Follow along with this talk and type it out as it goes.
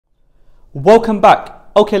Welcome back.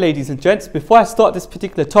 Okay, ladies and gents, before I start this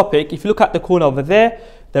particular topic, if you look at the corner over there,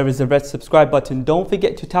 there is a red subscribe button. Don't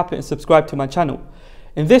forget to tap it and subscribe to my channel.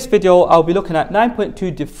 In this video, I'll be looking at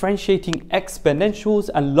 9.2 differentiating exponentials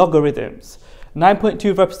and logarithms.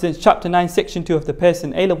 9.2 represents chapter 9, section 2 of the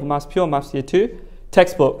Pearson A level maths pure maths year 2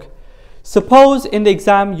 textbook. Suppose in the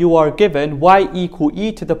exam you are given y equal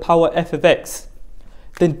e to the power f of x.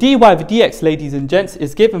 Then dy over dx, ladies and gents,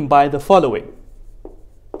 is given by the following.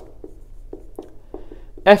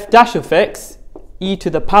 F dash of x e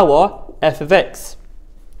to the power f of x.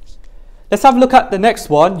 Let's have a look at the next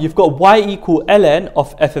one. You've got y equal ln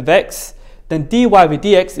of f of x. Then dy over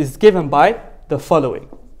dx is given by the following.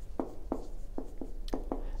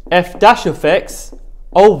 F dash of x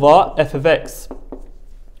over f of x.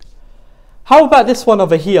 How about this one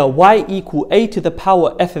over here? Y equal a to the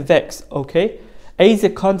power f of x. Okay, a is a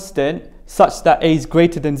constant such that a is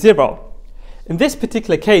greater than 0. In this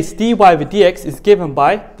particular case, dy over dx is given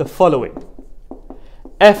by the following.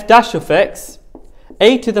 F dash of x,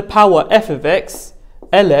 a to the power f of x,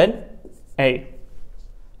 ln a.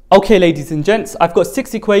 Okay, ladies and gents, I've got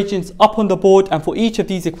 6 equations up on the board, and for each of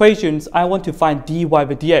these equations, I want to find dy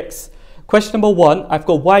over dx. Question number 1, I've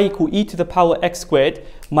got y equal e to the power x squared.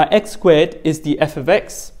 My x squared is the f of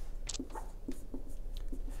x.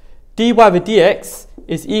 Dy over dx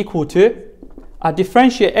is equal to, I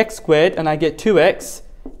differentiate x squared and I get 2x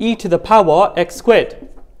e to the power x squared.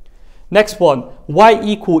 Next one, y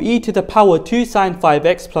equal e to the power 2 sine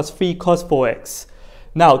 5x plus 3 cos 4x.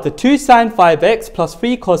 Now, the 2 sine 5x plus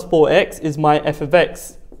 3 cos 4x is my f of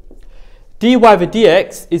x. Dy over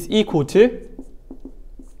dx is equal to,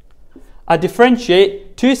 I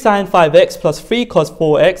differentiate 2 sine 5x plus 3 cos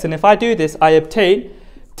 4x, and if I do this, I obtain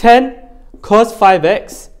 10 cos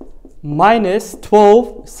 5x minus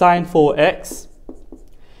 12 sine 4x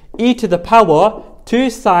e to the power 2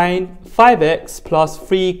 sine 5x plus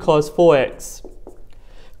 3 cos 4x.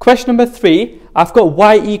 Question number 3, I've got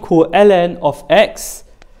y equal ln of x.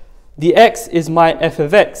 The x is my f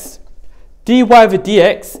of x. Dy over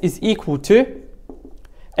dx is equal to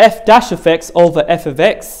f dash of x over f of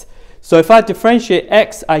x. So if I differentiate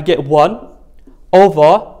x, I get 1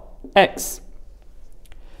 over x.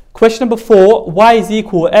 Question number 4, y is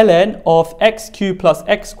equal ln of x cubed plus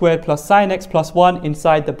x squared plus sine x plus 1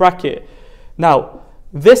 inside the bracket. Now,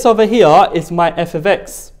 this over here is my f of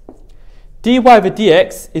x. Dy over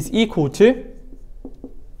dx is equal to,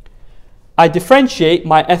 I differentiate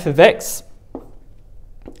my f of x,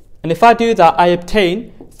 and if I do that, I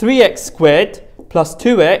obtain 3x squared plus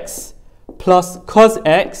 2x plus cos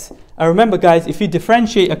x. And remember guys, if you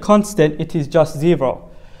differentiate a constant, it is just 0.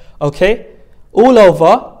 Okay? All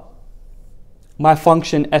over my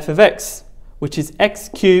function f of x, which is x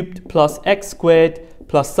cubed plus x squared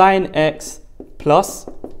plus sine x plus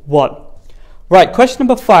 1. Right, question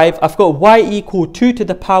number 5, I've got y equal 2 to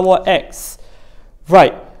the power x.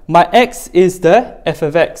 Right, my x is the f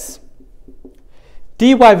of x.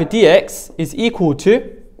 Dy over dx is equal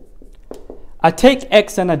to, I take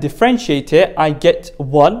x and I differentiate it, I get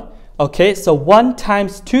 1. Okay, so 1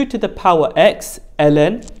 times 2 to the power x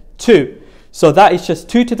ln 2. So that is just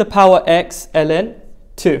 2 to the power x ln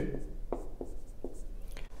 2.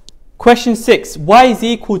 Question 6. Y is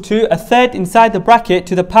equal to a third inside the bracket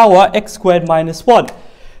to the power x squared minus 1.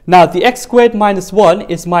 Now the x squared minus 1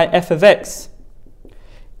 is my f of x.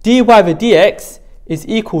 Dy over dx is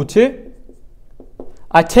equal to,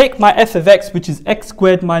 I take my f of x, which is x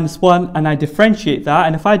squared minus 1, and I differentiate that.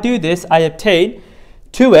 And if I do this, I obtain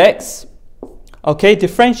 2x. Okay,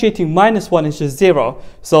 differentiating minus 1 is just 0.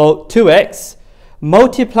 So 2x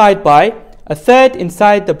multiplied by a third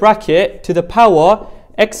inside the bracket to the power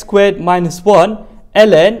x squared minus 1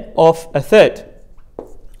 ln of a third.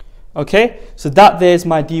 Okay, so that there's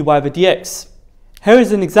my dy over dx. Here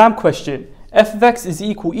is an exam question. F of x is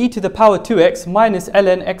equal e to the power 2x minus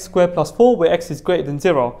ln x squared plus 4, where x is greater than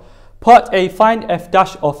 0. Part A, find f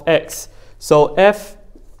dash of x. So f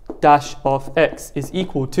dash of x is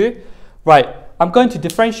equal to, right, I'm going to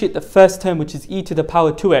differentiate the first term, which is e to the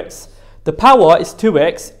power 2x. The power is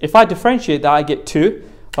 2x. If I differentiate that, I get 2.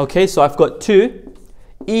 Okay, so I've got 2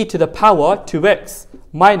 e to the power 2x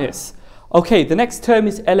minus. Okay, the next term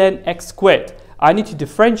is ln x squared. I need to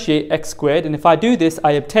differentiate x squared, and if I do this,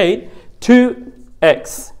 I obtain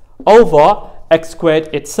 2x over x squared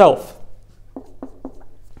itself.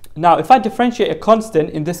 Now, if I differentiate a constant,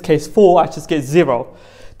 in this case 4, I just get 0.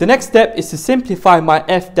 The next step is to simplify my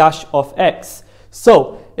f dash of x.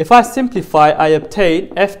 So, if I simplify, I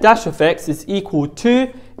obtain f dash of x is equal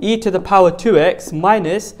to e to the power 2x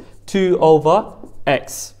minus 2 over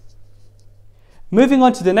x. Moving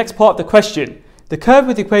on to the next part of the question. The curve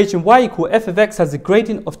with the equation y equal f of x has a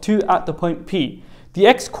gradient of 2 at the point P. The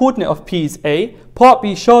x coordinate of P is A. Part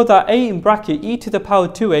B, show that A in bracket e to the power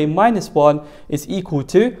 2a minus 1 is equal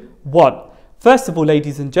to 1. First of all,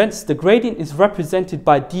 ladies and gents, the gradient is represented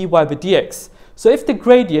by dy by dx. So if the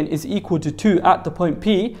gradient is equal to 2 at the point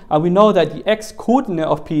P, and we know that the x coordinate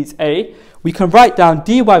of P is A, we can write down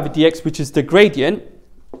dy by dx, which is the gradient,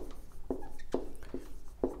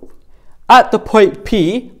 at the point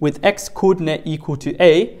P with x coordinate equal to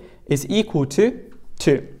A is equal to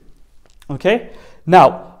 2. Okay?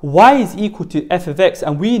 Now, y is equal to f of x,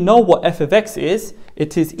 and we know what f of x is.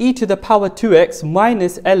 It is e to the power 2x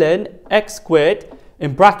minus ln x squared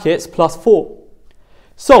in brackets plus 4.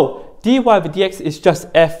 So, dy by dx is just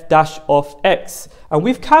f dash of x. And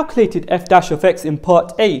we've calculated f dash of x in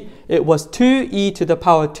part A. It was 2e to the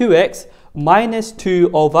power 2x minus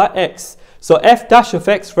 2 over x. So f dash of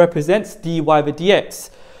x represents dy by dx.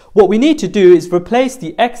 What we need to do is replace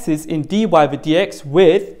the x's in dy by dx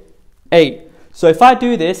with a. So if I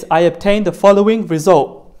do this, I obtain the following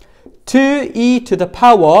result. 2e to the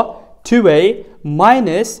power 2a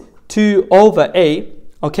minus 2 over a.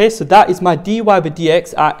 Okay, so that is my dy by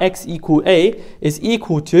dx at x equal a is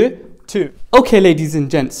equal to 2. Okay, ladies and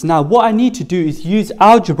gents, now what I need to do is use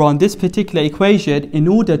algebra on this particular equation in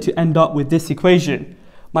order to end up with this equation.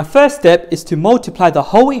 My first step is to multiply the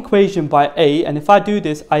whole equation by a, and if I do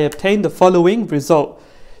this, I obtain the following result.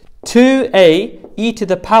 2a e to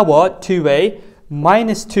the power 2a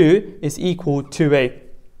minus 2 is equal to a.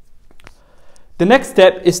 The next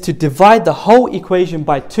step is to divide the whole equation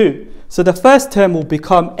by 2. So the first term will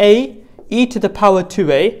become a e to the power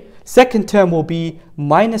 2a. Second term will be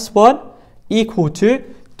minus 1 equal to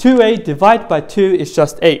 2a divided by 2 is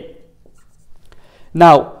just a.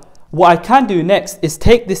 Now, what I can do next is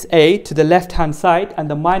take this a to the left hand side and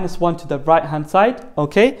the minus 1 to the right hand side.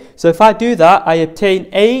 Okay, so if I do that, I obtain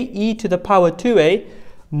a e to the power 2a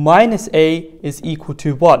minus a is equal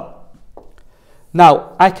to 1.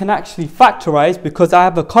 Now, I can actually factorize because I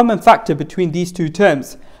have a common factor between these two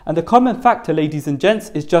terms. And the common factor, ladies and gents,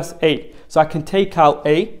 is just a. So I can take out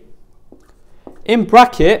a. In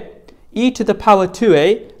bracket, e to the power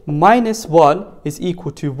 2a minus 1 is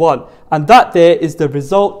equal to 1. And that there is the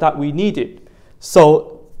result that we needed.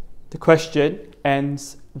 So the question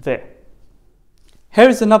ends there. Here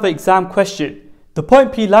is another exam question. The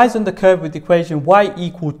point P lies on the curve with the equation y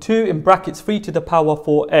equal 2 in brackets 3 to the power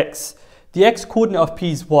 4x. The x coordinate of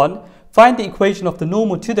P is 1. Find the equation of the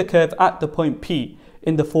normal to the curve at the point P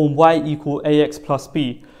in the form y equal ax plus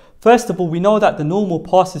b. First of all, we know that the normal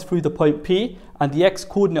passes through the point P and the x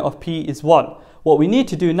coordinate of P is 1. What we need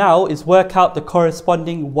to do now is work out the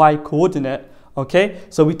corresponding y coordinate. Okay,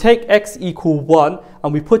 so we take x equal 1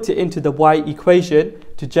 and we put it into the y equation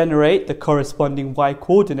to generate the corresponding y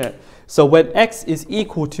coordinate. So when x is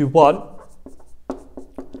equal to 1,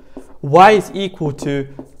 y is equal to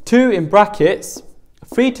 2 in brackets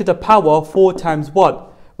 3 to the power 4 times 1,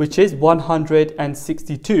 which is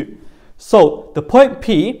 162. So the point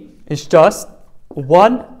P is just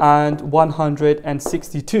 1 and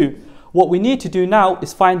 162. What we need to do now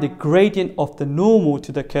is find the gradient of the normal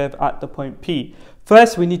to the curve at the point P.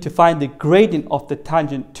 First, we need to find the gradient of the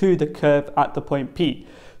tangent to the curve at the point P.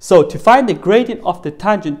 So to find the gradient of the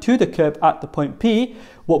tangent to the curve at the point P,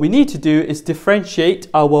 what we need to do is differentiate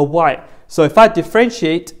our y. So if I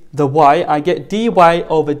differentiate the y, I get dy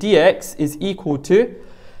over dx is equal to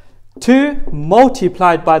 2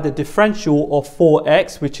 multiplied by the differential of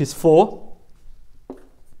 4x, which is 4,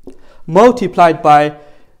 multiplied by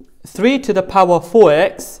 3 to the power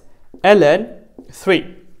 4x ln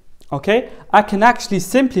 3. Okay, I can actually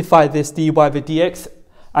simplify this dy by dx,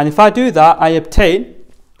 and if I do that, I obtain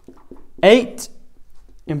 8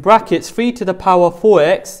 in brackets 3 to the power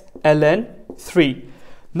 4x ln 3.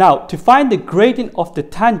 Now, to find the gradient of the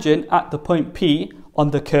tangent at the point P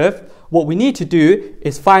on the curve, what we need to do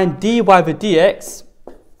is find dy by dx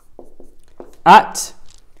at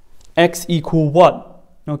x equal 1.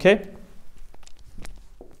 Okay.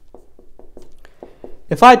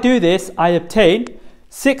 If I do this, I obtain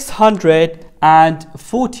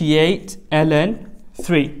 648 ln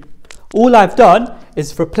 3. All I've done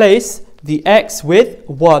is replace the x with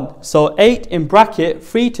 1. So 8 in bracket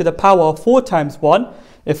 3 to the power of 4 times 1.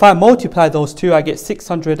 If I multiply those two, I get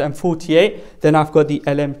 648. Then I've got the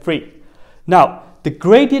ln 3. Now, the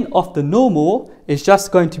gradient of the normal is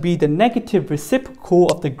just going to be the negative reciprocal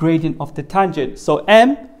of the gradient of the tangent. So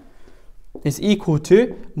m is equal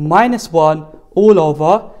to minus 1 all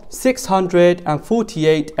over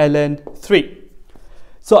 648 ln 3.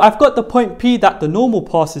 So I've got the point P that the normal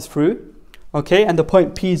passes through, okay, and the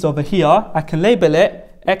point P is over here. I can label it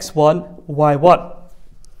x1, y1.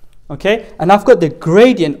 Okay, and I've got the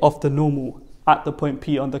gradient of the normal at the point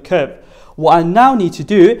P on the curve. What I now need to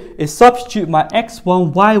do is substitute my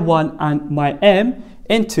x1, y1 and my m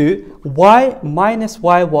into y minus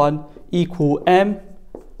y1 equal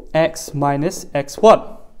mx minus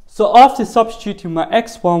x1. So after substituting my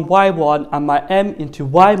x1, y1 and my m into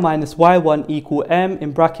y minus y1 equal m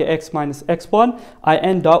in bracket x minus x1, I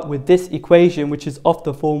end up with this equation, which is of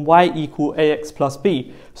the form y equal ax plus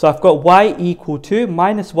b. So I've got y equal to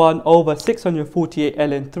minus 1 over 648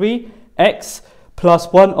 ln 3 x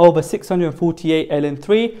plus 1 over 648 ln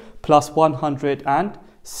 3 plus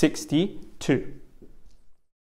 162.